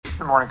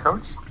Good morning,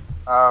 Coach.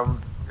 I'll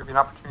give you an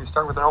opportunity to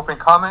start with an opening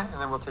comment,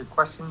 and then we'll take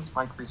questions.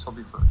 Mike Reese will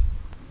be first.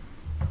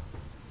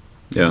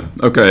 Yeah.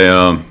 Okay.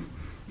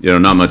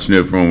 Not much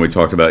new from what we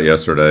talked about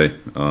yesterday.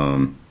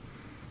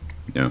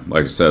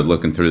 Like I said,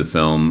 looking through the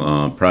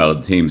film, proud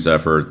of the team's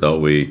effort. Though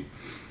we,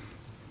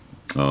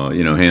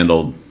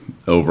 handled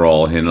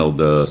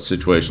the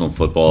situational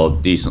football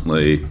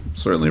decently.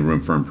 Certainly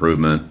room for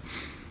improvement.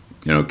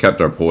 Kept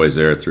our poise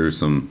there through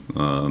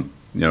some,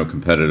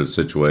 competitive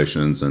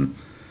situations, and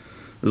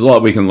there's a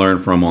lot we can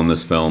learn from on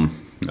this film.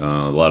 A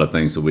lot of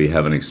things that we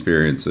haven't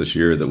experienced this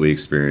year that we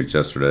experienced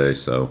yesterday.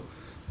 So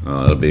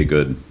it'll be a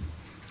good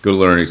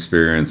learning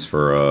experience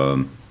for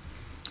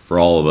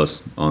all of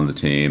us on the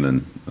team,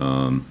 and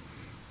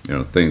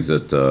things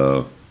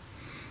that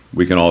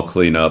we can all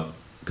clean up,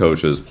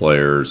 coaches,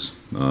 players,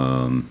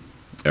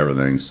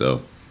 everything.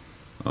 So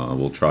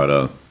we'll try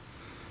to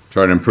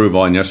improve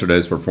on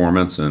yesterday's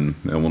performance, and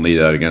we'll need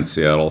that against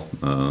Seattle.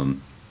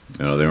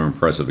 They were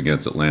impressive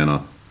against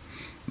Atlanta.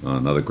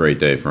 Another great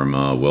day from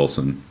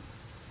Wilson,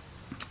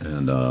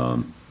 and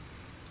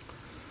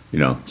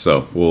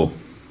so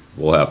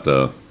we'll have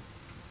to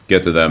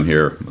get to them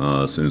here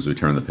as soon as we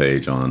turn the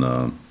page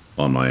on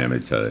Miami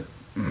today.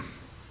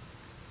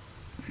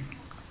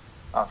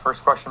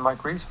 First question,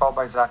 Mike Reese, followed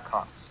by Zach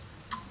Cox.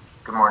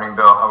 Good morning,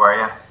 Bill. How are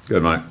you?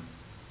 Good, Mike.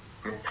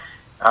 Good.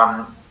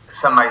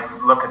 Some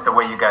might look at the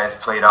way you guys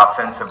played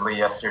offensively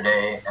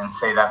yesterday and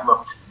say that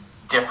looked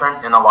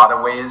different in a lot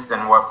of ways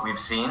than what we've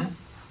seen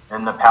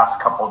in the past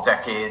couple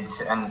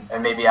decades, and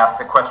maybe ask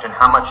the question,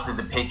 how much did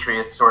the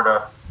Patriots sort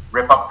of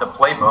rip up the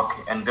playbook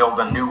and build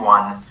a new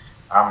one?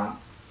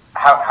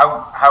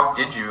 How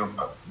did you,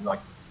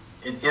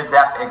 is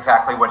that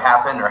exactly what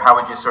happened, or how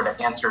would you sort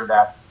of answer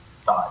that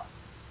thought?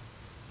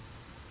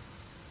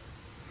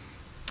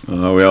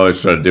 We always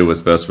try to do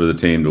what's best for the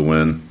team to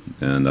win,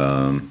 and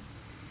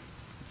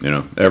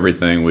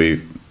everything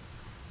we've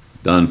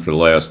done for the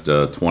last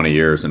 20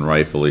 years, and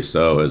rightfully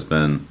so, has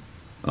been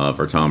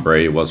for Tom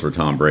Brady. It was for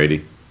Tom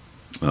Brady.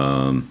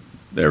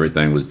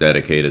 Everything was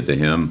dedicated to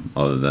him,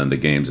 other than the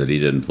games that he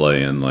didn't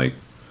play in, like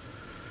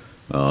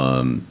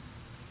when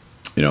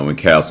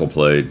Castle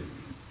played,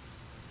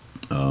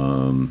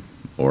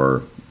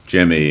 or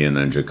Jimmy, and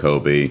then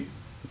Jacoby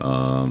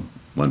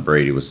when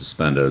Brady was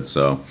suspended.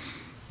 So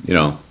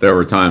there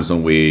were times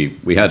when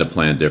we had to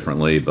plan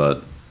differently,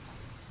 but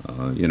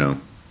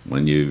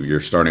when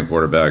your starting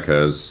quarterback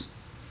has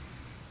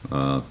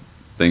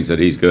things that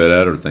he's good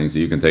at, or things that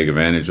you can take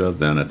advantage of,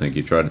 then I think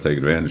you try to take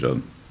advantage of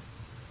them.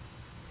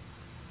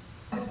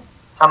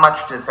 How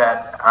much does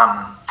that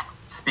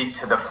speak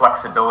to the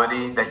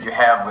flexibility that you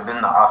have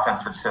within the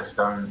offensive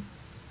system,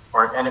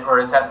 or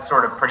is that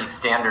sort of pretty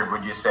standard,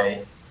 would you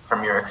say,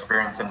 from your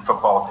experience in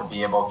football, to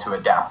be able to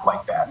adapt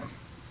like that?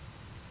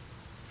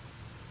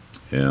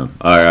 Yeah,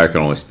 I can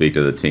only speak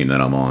to the team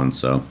that I'm on.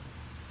 So,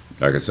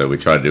 like I said, we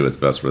try to do what's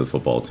best for the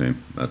football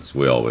team.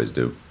 We always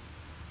do.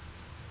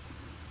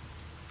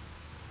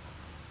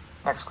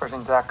 Next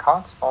question, Zach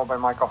Cox, followed by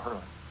Michael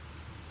Hurley.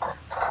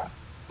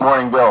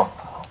 Morning, Bill.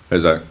 Hey,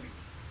 Zach.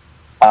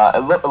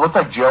 It looked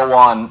like Joe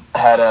Juan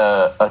had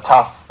a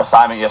tough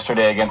assignment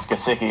yesterday against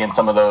Gesicki in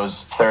some of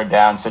those third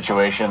down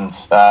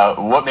situations.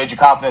 What made you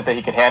confident that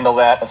he could handle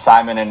that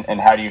assignment,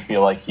 and how do you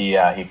feel like he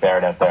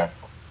fared out there?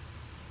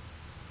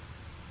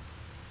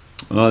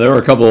 There were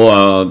a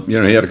couple, he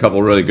had a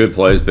couple really good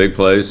plays, big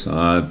plays.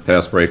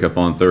 Pass breakup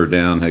on third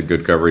down, had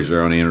good coverage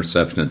there on the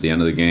interception at the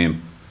end of the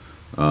game.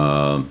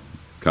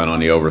 Kind of on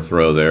the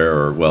overthrow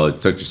there,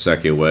 it took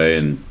Gesicki away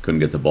and couldn't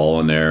get the ball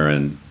in there,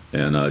 and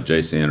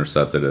JC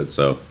intercepted it.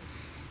 So,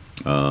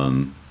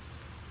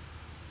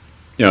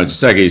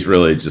 Gesicki's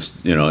really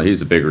just,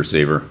 he's a big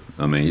receiver.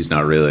 I mean, he's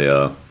not really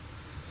a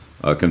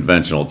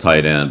conventional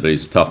tight end, but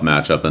he's a tough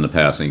matchup in the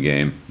passing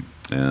game.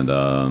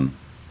 And,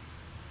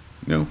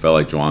 felt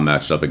like Juwan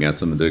matched up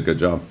against him and did a good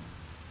job.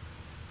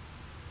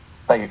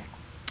 Thank you.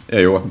 Yeah,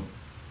 you're welcome.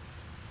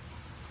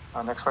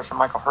 Next question,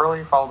 Michael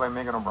Hurley, followed by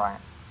Megan O'Brien.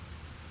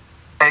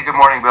 Hey, good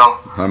morning, Bill.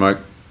 Hi, Mike.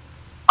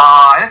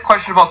 I had a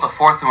question about the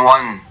 4th and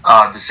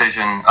 1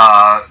 decision.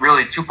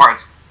 Really, two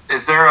parts.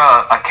 Is there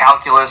a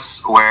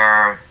calculus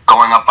where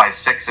going up by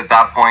 6 at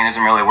that point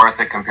isn't really worth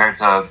it compared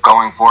to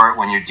going for it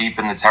when you're deep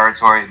in the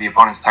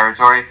opponent's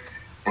territory?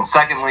 And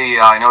secondly,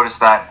 I noticed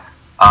that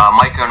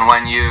Micah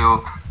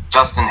Onwenu,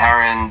 Justin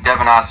Herron,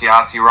 Devin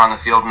Asiasi were on the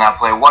field in that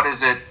play. What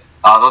is it,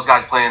 those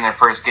guys playing in their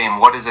first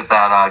game, what is it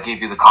that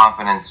gave you the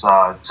confidence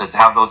to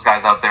have those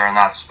guys out there in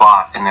that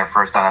spot in their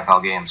first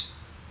NFL games?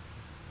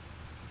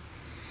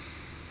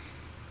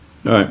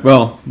 All right.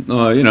 Well,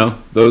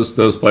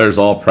 those players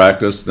all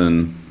practiced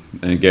and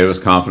gave us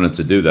confidence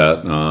to do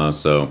that.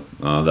 So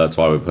that's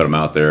why we put them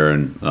out there,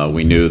 and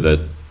we knew that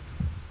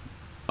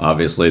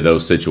obviously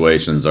those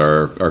situations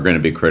are going to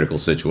be critical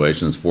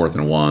situations, 4th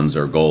and 1s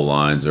or goal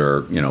lines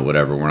or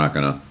whatever. We're not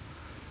going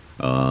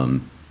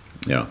to,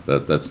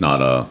 that's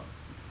not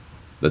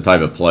the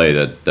type of play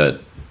that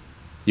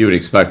you would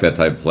expect that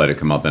type of play to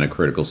come up in a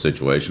critical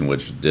situation,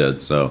 which it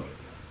did. So.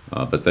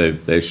 But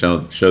they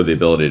showed the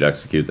ability to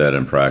execute that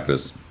in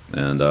practice,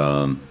 and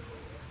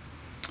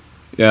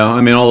Yeah,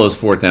 I mean, all those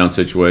fourth down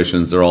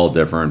situations, they're all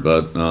different,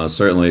 but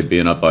certainly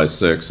being up by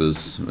 6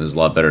 is a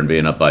lot better than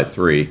being up by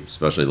 3,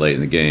 especially late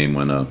in the game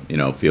when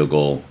a field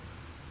goal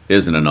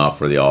isn't enough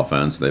for the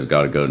offense. They've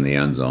got to go in the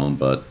end zone,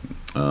 but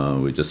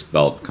we just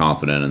felt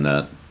confident in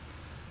that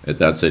at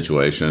that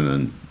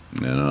situation,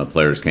 and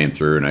players came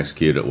through and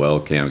executed it well.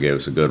 Cam gave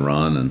us a good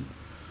run,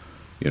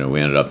 and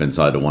we ended up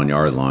inside the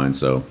 1-yard line,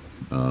 so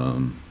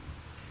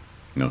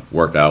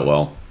worked out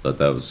well. But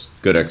that was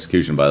good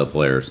execution by the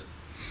players.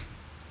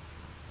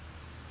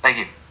 Thank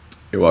you.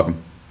 You're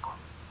welcome.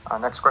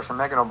 Next question,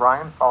 Megan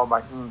O'Brien, followed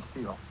by Ian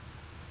Steele.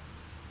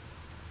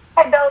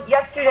 Hi, Bill.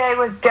 Yesterday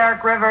was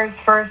Derek Rivers'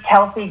 first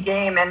healthy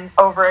game in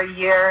over a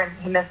year, and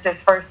he missed his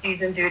first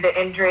season due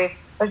to injury.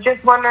 I was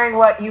just wondering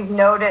what you've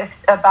noticed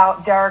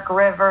about Derek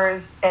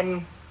Rivers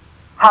and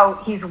how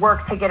he's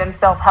worked to get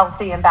himself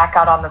healthy and back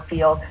out on the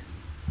field.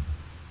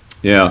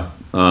 Yeah,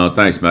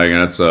 thanks, Megan.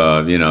 That's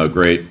a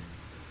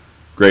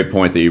great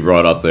point that you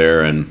brought up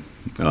there, and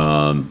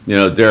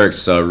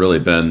Derek's really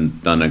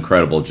done an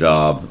incredible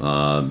job.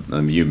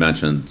 You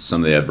mentioned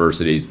some of the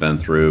adversity he's been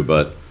through,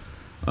 but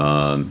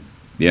I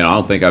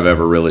don't think I've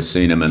ever really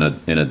seen him in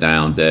a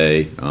down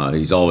day.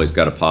 He's always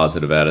got a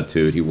positive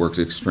attitude. He works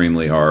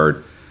extremely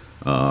hard.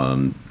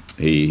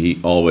 He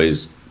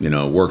always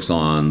works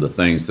on the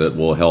things that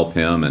will help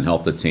him and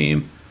help the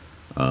team.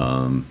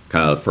 Kind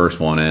of the first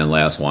one in,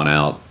 last one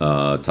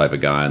out type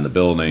of guy in the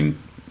building,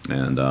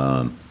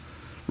 and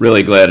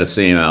really glad to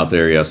see him out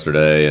there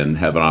yesterday and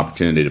have an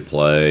opportunity to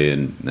play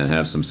and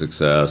have some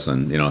success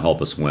and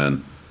help us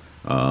win.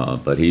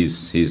 But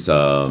he's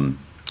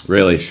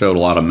really showed a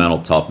lot of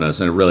mental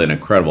toughness and really an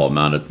incredible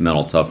amount of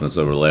mental toughness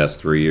over the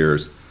last 3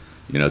 years.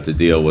 To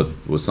deal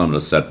with some of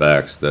the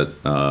setbacks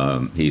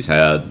that he's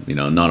had.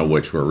 None of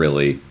which were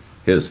really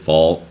his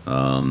fault.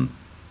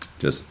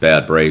 Just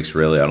bad breaks,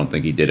 really. I don't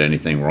think he did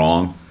anything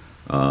wrong.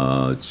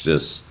 It's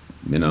just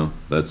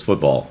that's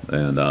football.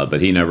 And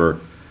but he never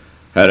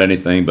had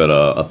anything but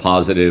a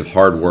positive,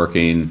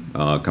 hardworking,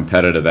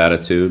 competitive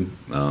attitude.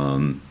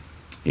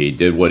 He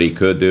did what he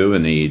could do,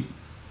 and he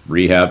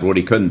rehabbed what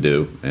he couldn't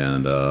do.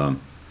 And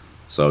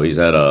so he's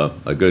had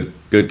a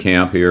good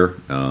camp here,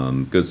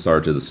 good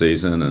start to the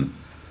season. And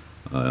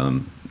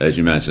as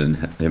you mentioned,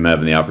 him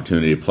having the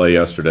opportunity to play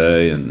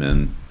yesterday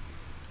and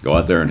go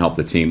out there and help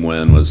the team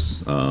win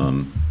was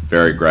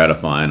very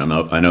gratifying.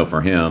 I know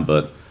for him,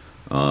 but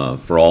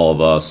for all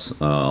of us,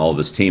 all of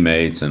his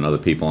teammates and other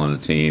people on the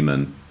team,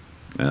 and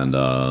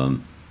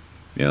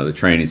the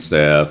training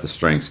staff, the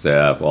strength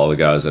staff, all the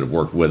guys that have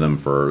worked with him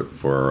for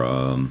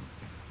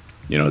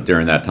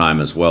during that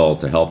time as well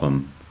to help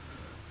him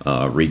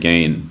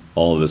regain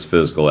all of his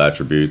physical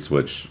attributes,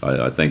 which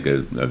I think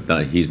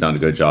he's done a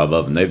good job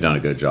of, and they've done a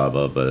good job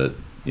of. But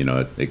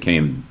it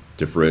came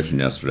to fruition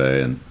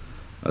yesterday, and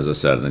as I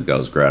said, I think that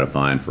was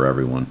gratifying for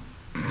everyone.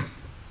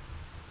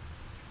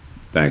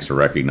 Thanks for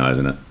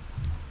recognizing it.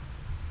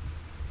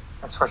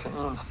 Next question,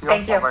 Ian Steele,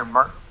 Thank you. followed by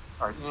Mark.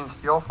 Ian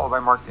Steele, followed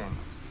by Mark Daniels.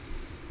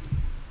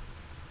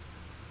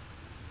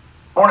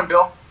 Morning,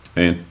 Bill.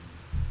 Ian?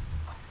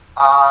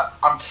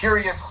 I'm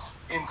curious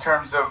in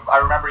terms of, I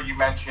remember you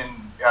mentioned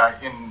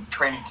in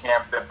training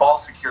camp that ball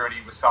security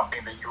was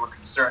something that you were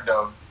concerned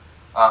of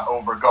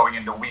over going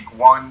into week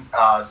 1,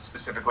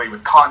 specifically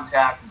with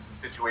contact and some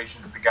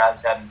situations that the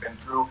guys hadn't been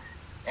through.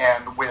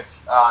 And with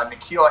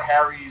N'Keal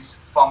Harry's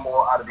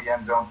fumble out of the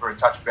end zone for a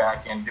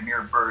touchback and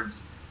Damiere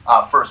Byrd's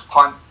first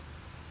punt,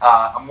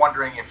 I'm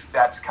wondering if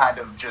that's kind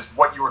of just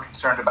what you were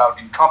concerned about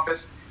in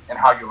Compass and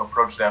how you'll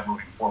approach that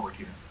moving forward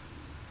here.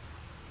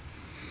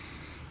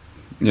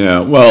 Yeah,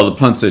 well, the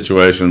punt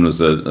situation was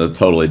a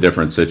totally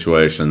different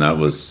situation. That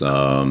was,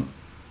 Miami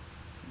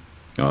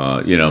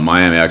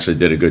actually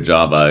did a good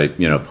job by,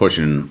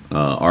 pushing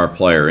our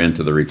player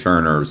into the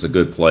returner. It was a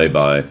good play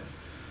by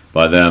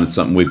them. It's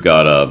something we've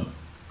got to,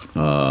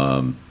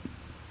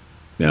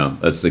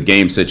 that's the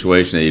game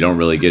situation that you don't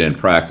really get in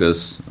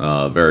practice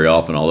very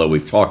often, although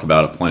we've talked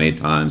about it plenty of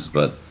times.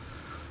 But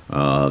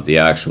the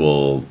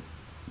actual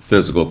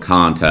physical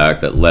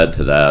contact that led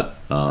to that,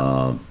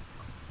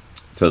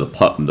 to the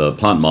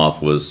punt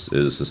muff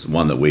is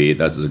one that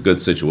that's a good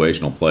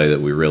situational play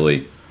that we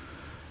really,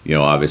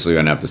 obviously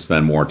going to have to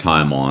spend more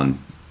time on.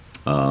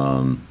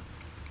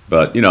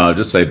 But I'll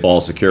just say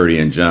ball security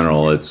in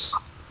general. It's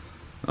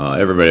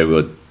everybody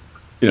would,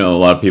 a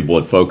lot of people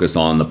would focus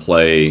on the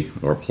play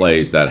or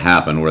plays that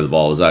happen where the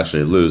ball was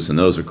actually loose, and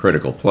those are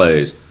critical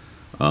plays.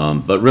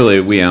 But really,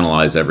 we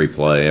analyze every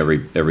play,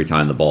 every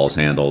time the ball's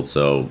handled.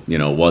 So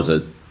was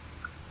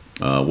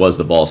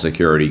the ball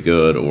security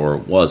good or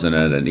wasn't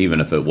it? And even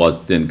if it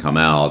didn't come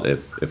out,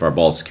 if our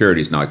ball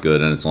security is not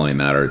good, and it's only a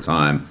matter of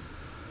time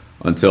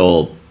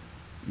until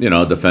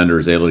a defender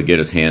is able to get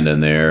his hand in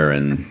there,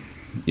 and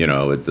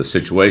the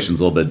situation's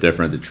a little bit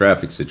different, the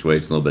traffic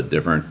situation's a little bit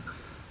different,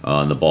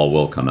 and the ball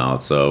will come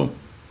out. So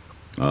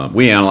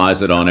we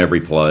analyze it on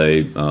every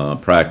play,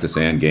 practice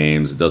and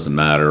games. It doesn't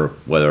matter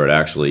whether it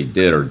actually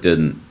did or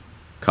didn't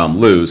come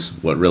loose.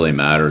 What really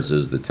matters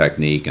is the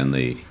technique and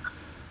the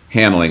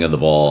handling of the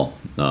ball,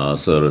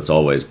 so that it's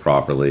always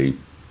properly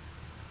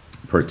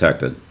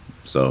protected.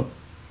 So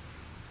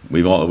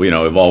we've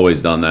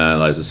always done that.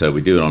 As I said,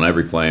 we do it on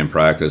every play in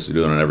practice. We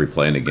do it on every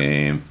play in the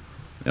game.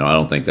 I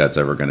don't think that's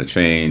ever going to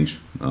change.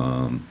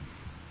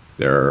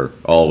 There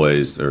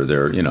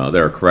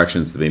are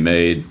corrections to be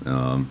made,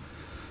 and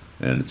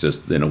it's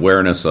just an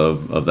awareness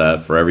of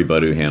that for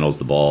everybody who handles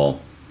the ball,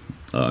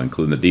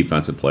 including the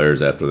defensive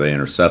players after they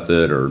intercept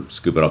it or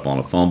scoop it up on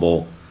a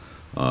fumble,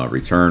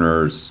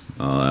 returners,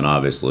 and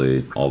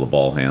obviously all the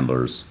ball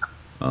handlers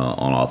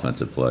on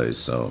offensive plays.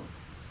 So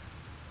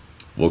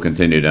we'll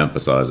continue to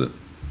emphasize it.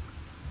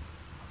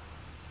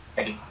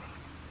 Thank you.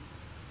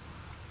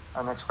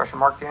 Next question,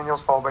 Mark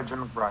Daniels, followed by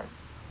Jim McBride.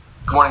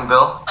 Good morning,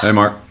 Bill. Hey,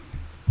 Mark.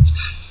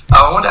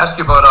 I wanted to ask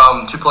you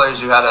about two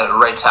players you had at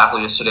right tackle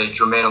yesterday,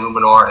 Jermaine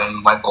Illuminor and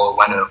Michael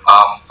Owenu.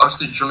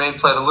 Obviously, Jermaine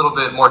played a little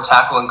bit more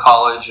tackle in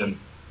college, and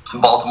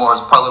Baltimore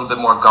was probably a little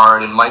bit more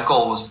guard, and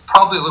Michael was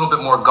probably a little bit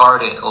more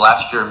guard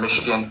last year in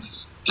Michigan.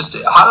 Just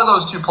how do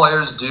those two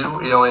players do,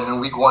 in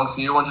week one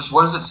for you? And just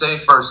what does it say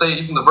for,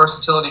 even the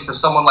versatility for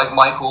someone like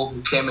Michael,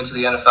 who came into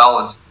the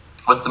NFL as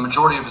with the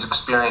majority of his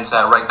experience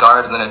at right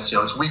guard, and then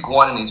it's week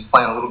one and he's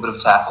playing a little bit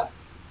of tackle.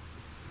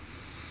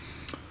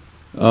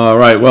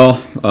 Right.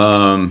 Well,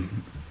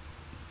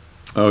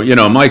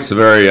 Mike's a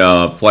very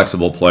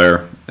flexible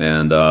player,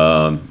 and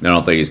I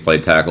don't think he's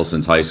played tackle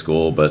since high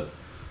school, but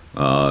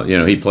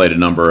he played a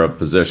number of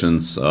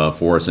positions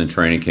for us in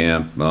training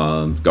camp,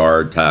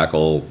 guard,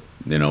 tackle.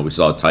 We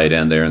saw a tight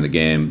end there in the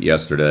game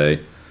yesterday.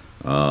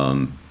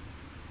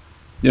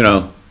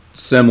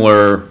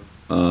 Similar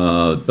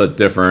but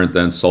different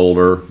than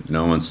Solder.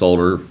 When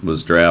Solder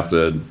was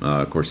drafted,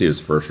 of course he was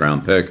a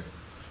first-round pick,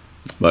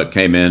 but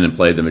came in and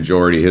played the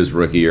majority of his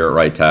rookie year at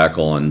right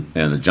tackle and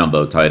the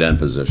jumbo tight end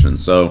position.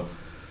 So,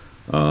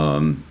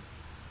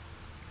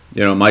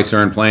 Mike's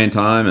earned playing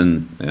time,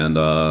 and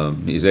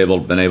he's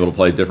been able to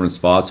play different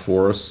spots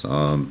for us.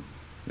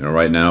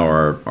 Right now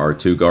our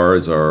two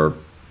guards are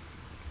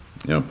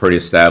pretty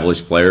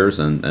established players,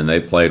 and they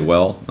played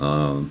well.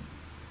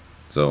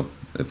 So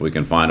if we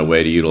can find a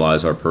way to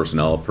utilize our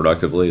personnel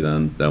productively,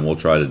 then we'll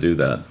try to do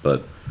that.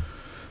 But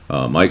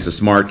Mike's a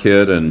smart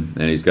kid, and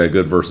he's got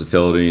good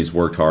versatility. He's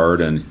worked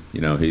hard, and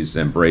he's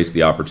embraced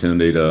the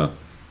opportunity to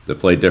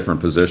play different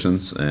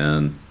positions.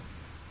 And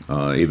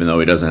even though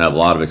he doesn't have a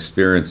lot of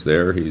experience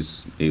there,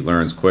 he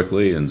learns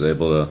quickly and is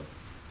able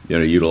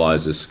to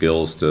utilize his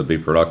skills to be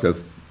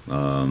productive.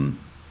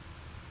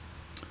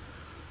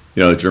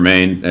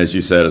 Jermaine, as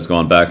you said, has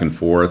gone back and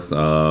forth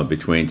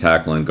between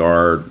tackle and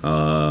guard.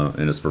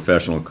 In his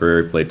professional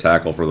career, he played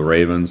tackle for the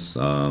Ravens.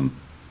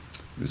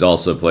 He's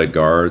also played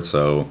guard.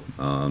 So,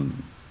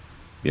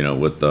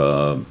 with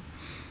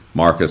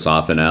Marcus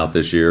opting out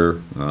this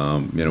year,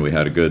 we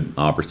had a good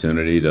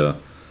opportunity to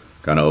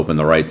kind of open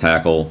the right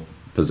tackle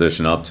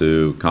position up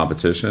to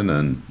competition,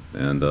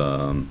 and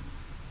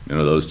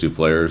those two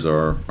players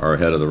are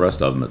ahead of the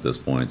rest of them at this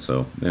point.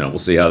 So, we'll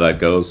see how that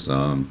goes.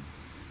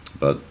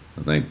 But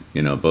I think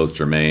both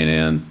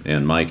Jermaine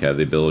and Mike have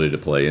the ability to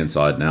play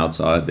inside and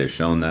outside. They've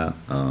shown that.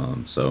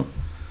 So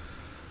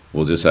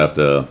we'll just have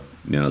to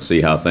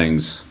see how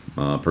things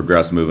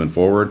progress moving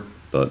forward.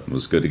 But it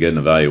was good to get an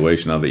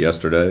evaluation of it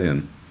yesterday,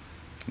 and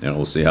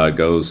we'll see how it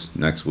goes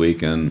next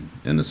week and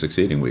in the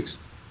succeeding weeks.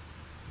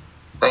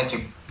 Thank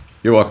you.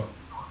 You're welcome.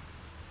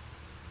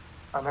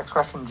 Next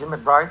question, Jim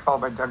McBride,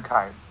 followed by Doug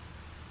Kyed.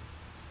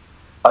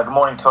 Good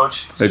morning,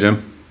 Coach. Hey,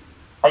 Jim.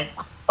 I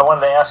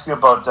wanted to ask you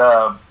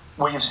about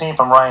what you've seen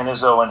from Ryan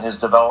Izzo and his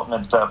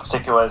development,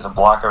 particularly as a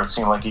blocker. It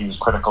seemed like he was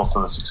critical to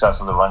the success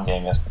of the run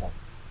game yesterday.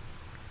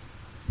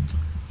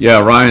 Yeah,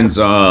 Ryan's,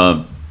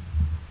 a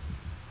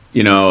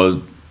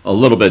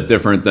little bit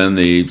different than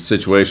the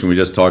situation we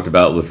just talked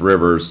about with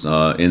Rivers,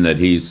 in that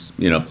he's,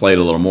 played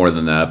a little more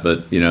than that.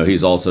 But,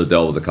 he's also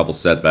dealt with a couple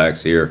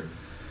setbacks here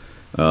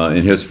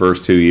in his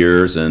first 2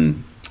 years.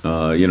 And,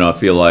 I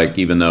feel like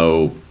even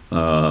though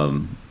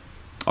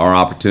our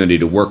opportunity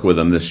to work with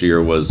him this year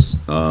was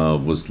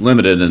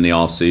limited in the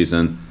off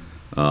season.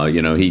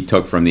 He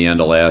took from the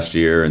end of last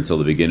year until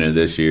the beginning of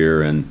this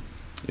year, and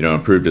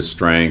improved his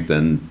strength,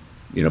 and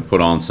put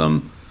on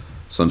some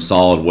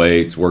solid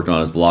weights, worked on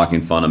his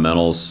blocking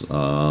fundamentals,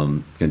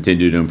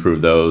 continued to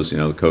improve those.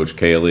 Coach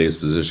Cayley, his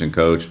position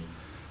coach,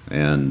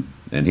 and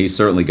he's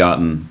certainly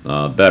gotten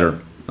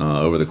better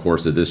over the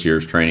course of this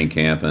year's training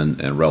camp,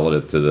 and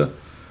relative to the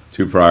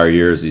 2 prior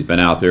years. He's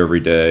been out there every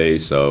day.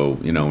 So,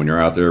 when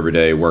you're out there every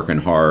day working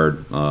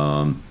hard,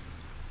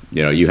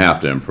 you have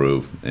to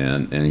improve,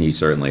 and he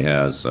certainly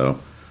has. So,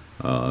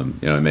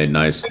 he made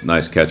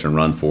nice catch and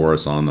run for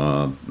us on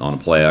a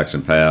play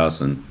action pass,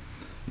 and,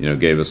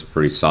 gave us a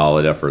pretty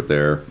solid effort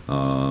there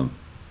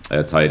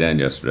at tight end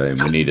yesterday,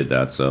 and we needed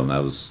that. So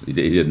he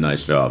did a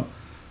nice job.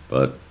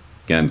 But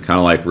again, kind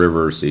of like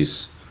Rivers,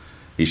 he's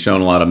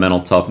shown a lot of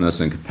mental toughness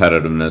and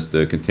competitiveness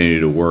to continue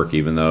to work,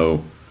 even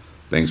though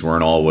things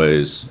weren't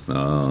always,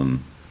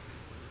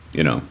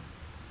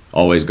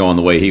 always going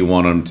the way he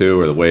wanted them to,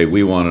 or the way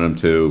we wanted them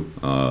to.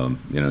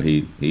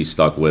 He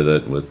stuck with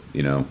it with,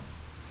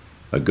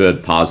 a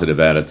good positive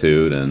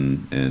attitude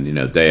and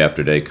day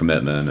after day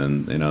commitment,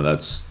 and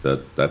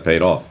that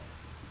paid off.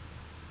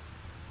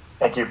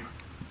 Thank you.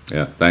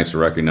 Yeah, thanks for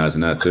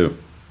recognizing that too.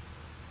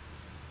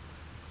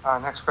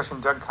 Next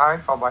question, Doug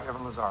Kyde, followed by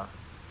Evan Lazar.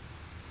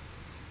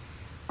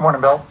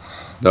 Morning, Bill.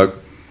 Doug?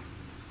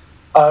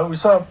 We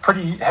saw a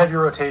pretty heavy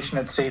rotation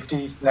at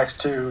safety next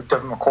to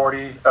Devin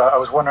McCourty. I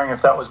was wondering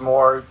if that was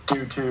more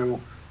due to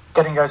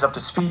getting guys up to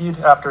speed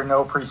after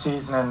no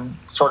preseason and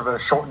sort of a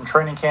shortened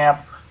training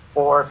camp,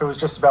 or if it was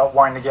just about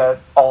wanting to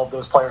get all of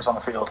those players on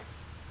the field.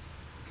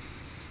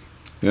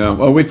 Yeah,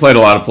 well, we played a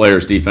lot of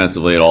players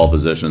defensively at all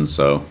positions,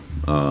 so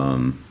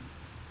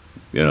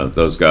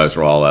those guys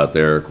were all out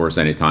there. Of course,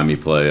 anytime you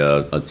play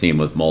a team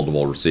with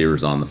multiple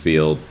receivers on the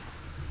field,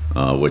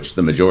 which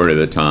the majority of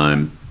the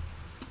time,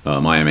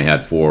 Miami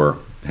had four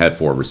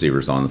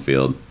receivers on the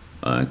field,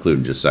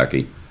 including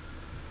Gesicki.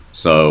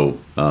 So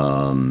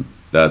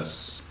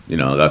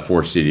that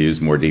forced you to use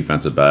more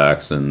defensive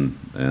backs,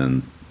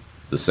 and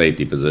the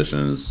safety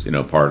position is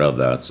part of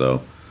that.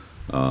 So,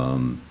 a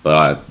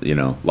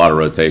lot of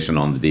rotation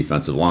on the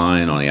defensive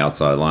line, on the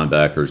outside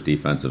linebackers,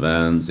 defensive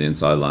ends, the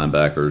inside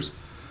linebackers.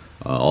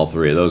 All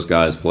three of those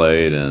guys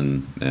played,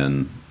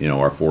 and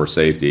our four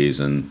safeties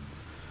and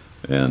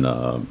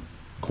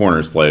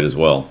corners played as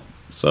well.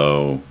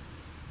 So,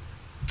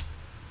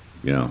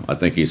 I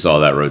think you saw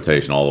that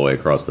rotation all the way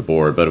across the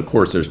board. But of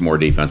course, there's more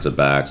defensive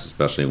backs,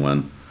 especially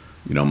when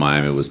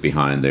Miami was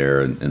behind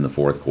there in the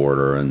fourth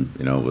quarter, and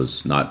it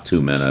was not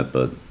 2 minute,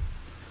 but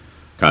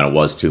kind of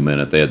was 2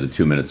 minute. They had the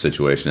 2 minute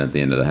situation at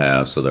the end of the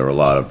half, so there were a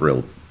lot of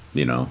real,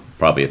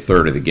 probably a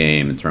third of the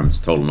game in terms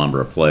of total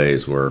number of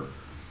plays were,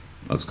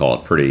 let's call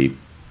it pretty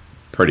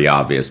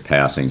obvious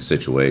passing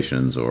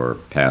situations or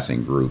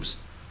passing groups.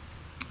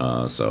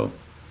 So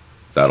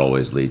that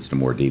always leads to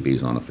more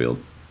DBs on the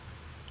field.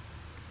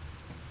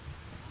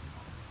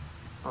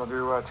 I'll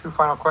do two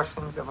final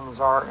questions, Evan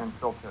Lazar and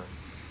Phil Perry.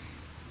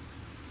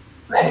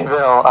 Hey,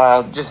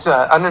 Bill, just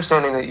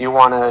understanding that you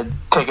want to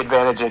take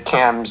advantage of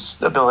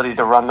Cam's ability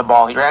to run the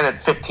ball. He ran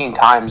it 15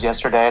 times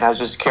yesterday, and I was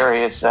just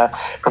curious,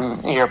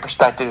 from your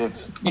perspective,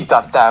 if you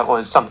thought that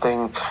was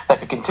something that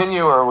could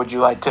continue, or would you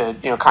like to,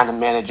 kind of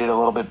manage it a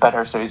little bit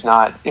better so he's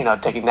not,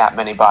 taking that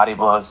many body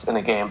blows in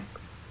a game?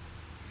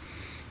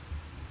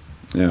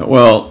 Yeah,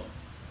 well,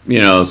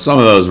 some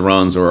of those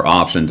runs are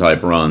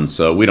option-type runs,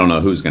 so we don't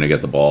know who's going to get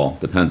the ball.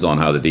 Depends on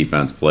how the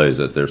defense plays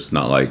it. There's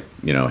not like,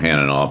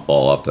 handing off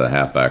ball up to the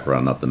halfback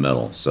run up the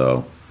middle.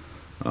 So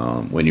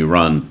when you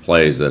run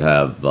plays that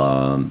have,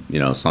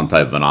 some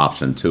type of an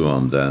option to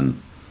them,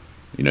 then,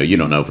 you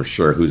don't know for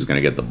sure who's going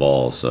to get the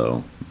ball.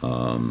 So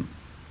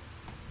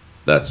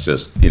that's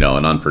just, an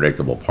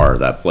unpredictable part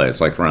of that play.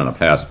 It's like running a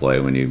pass play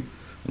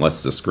unless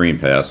it's a screen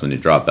pass, when you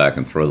drop back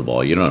and throw the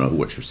ball, you don't know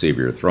which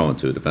receiver you're throwing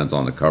to. It depends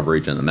on the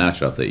coverage and the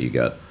matchup that you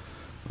get.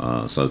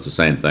 So it's the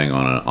same thing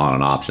on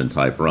an option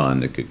type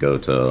run. It could go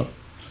to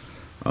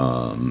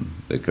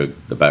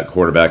the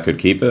quarterback could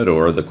keep it,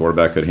 or the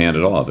quarterback could hand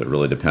it off. It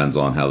really depends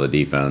on how the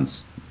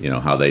defense,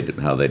 how they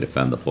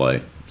defend the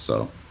play.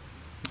 So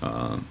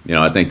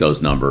I think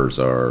those numbers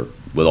are,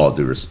 with all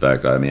due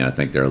respect, I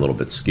think they're a little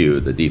bit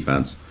skewed. The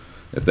defense,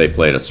 if they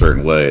played a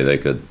certain way, they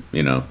could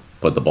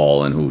put the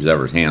ball in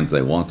whoever's hands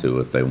they want to,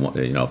 if they want,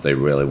 if they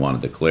really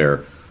want to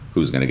declare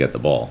who's going to get the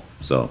ball.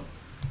 So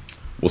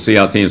we'll see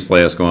how teams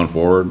play us going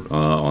forward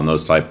on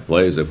those type of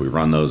plays. If we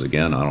run those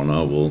again, I don't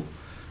know. We'll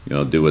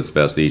do what's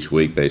best each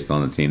week based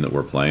on the team that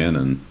we're playing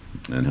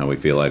and how we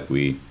feel like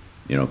we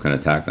can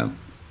attack them.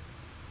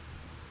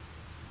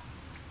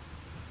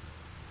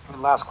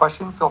 And last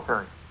question, Phil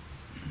Perry.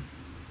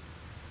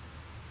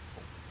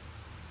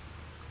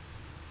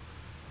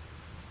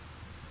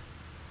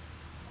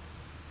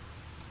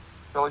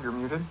 Phil, you're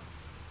muted.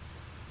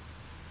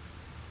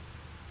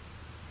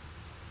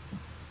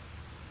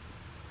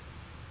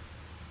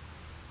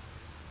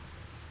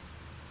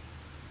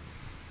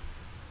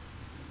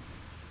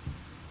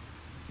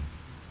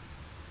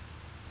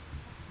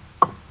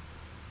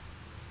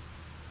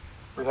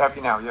 We have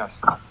you now, yes.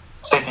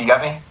 Stacey, you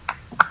got me?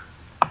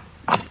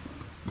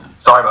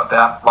 Sorry about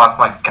that. Lost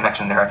my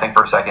connection there, I think,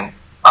 for a second.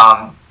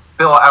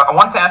 Bill, I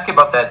wanted to ask you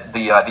about the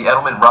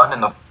Edelman run in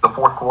the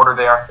fourth quarter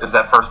there. Is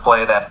that first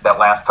play, that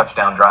last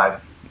touchdown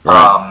drive?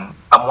 Right.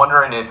 I'm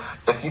wondering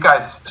if you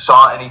guys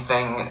saw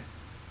anything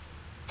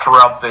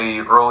throughout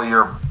the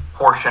earlier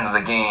portion of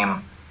the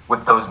game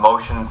with those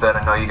motions that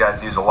I know you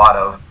guys use a lot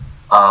of,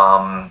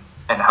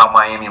 and how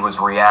Miami was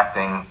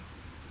reacting,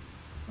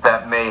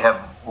 that may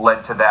have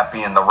led to that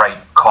being the right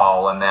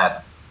call in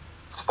that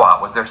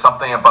spot. Was there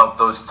something about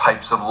those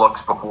types of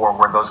looks before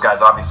where those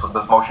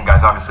motion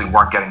guys obviously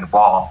weren't getting the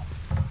ball,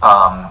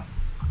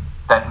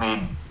 that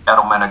made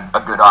Edelman a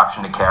good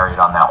option to carry it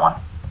on that one?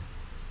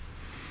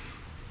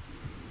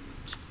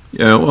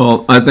 Yeah,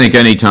 well, I think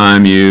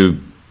anytime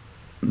you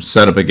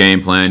set up a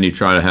game plan, you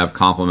try to have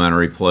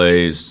complementary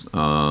plays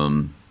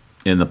in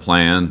the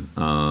plan.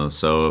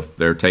 So if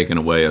they're taking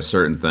away a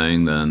certain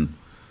thing, then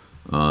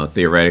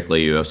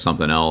theoretically you have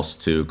something else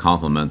to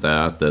complement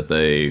that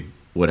they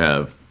would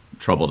have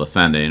trouble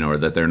defending or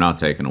that they're not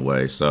taken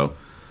away. So,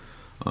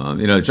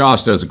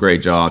 Josh does a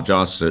great job.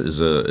 Josh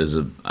is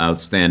a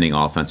outstanding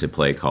offensive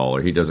play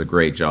caller. He does a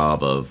great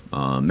job of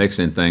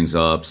mixing things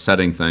up,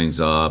 setting things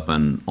up,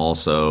 and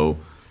also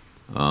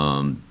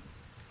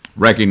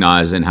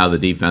recognizing how the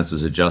defense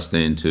is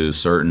adjusting to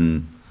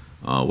certain,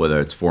 whether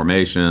it's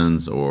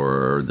formations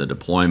or the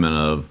deployment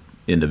of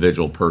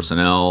individual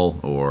personnel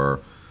or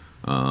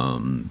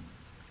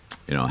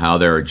how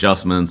their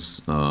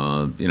adjustments.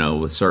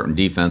 With certain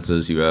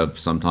defenses, you have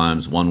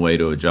sometimes one way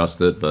to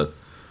adjust it, but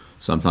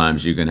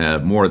sometimes you can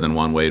have more than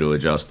one way to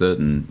adjust it,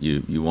 and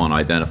you want to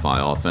identify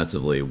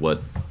offensively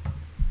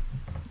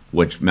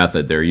which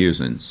method they're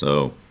using.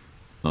 So,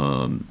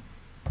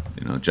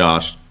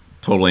 Josh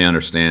totally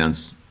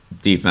understands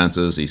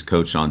defenses. He's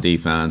coached on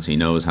defense. He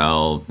knows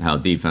how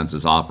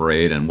defenses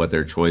operate and what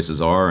their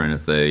choices are, and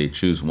if they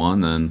choose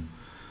one, then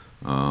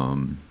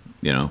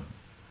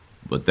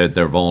but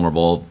they're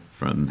vulnerable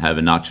from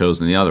having not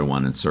chosen the other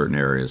one in certain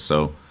areas.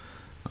 So,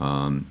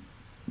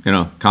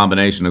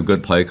 combination of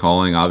good play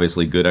calling,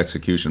 obviously good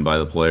execution by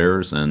the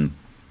players, and,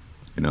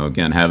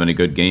 again, having a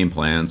good game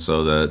plan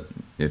so that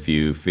if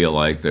you feel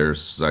like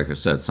there's, like I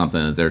said,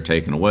 something that they're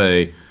taking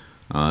away,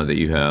 that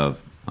you have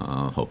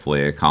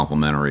hopefully a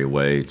complementary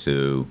way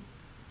to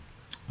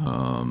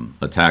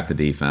attack the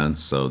defense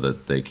so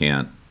that they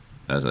can't,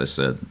 as I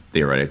said,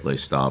 theoretically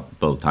stop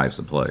both types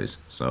of plays.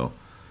 So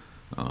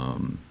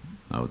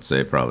I would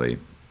say probably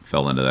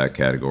fell into that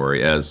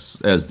category, as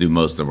do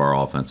most of our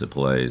offensive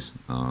plays.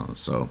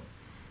 So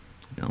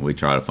we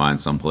try to find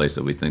some place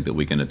that we think that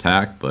we can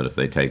attack, but if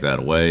they take that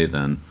away,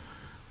 then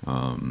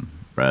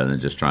rather than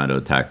just trying to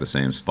attack the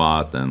same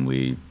spot, then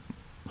we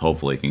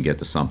hopefully can get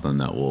to something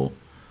that will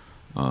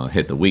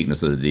hit the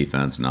weakness of the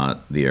defense,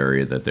 not the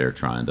area that they're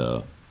trying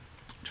to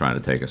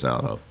take us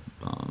out of.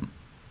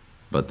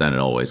 But then it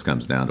always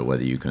comes down to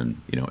whether you can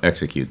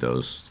execute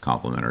those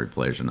complementary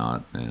plays or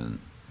not. And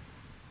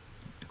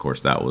of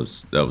course, that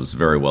was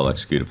very well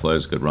executed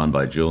plays, good run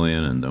by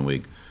Julian, and then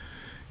we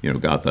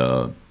got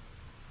the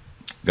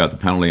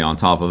penalty on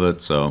top of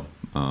it. So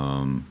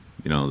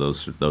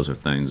those are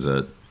things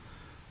that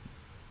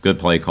good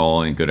play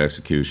calling, good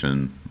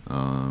execution.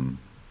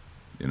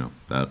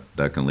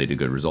 That can lead to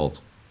good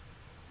results.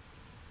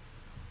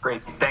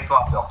 Great. Thanks a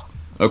lot, Bill.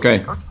 Okay.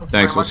 Coach,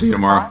 thanks. We'll see you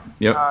tomorrow.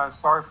 Yep.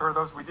 Sorry for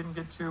those we didn't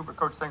get to, but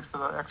Coach, thanks for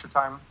the extra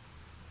time.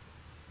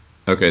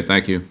 Okay.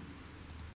 Thank you.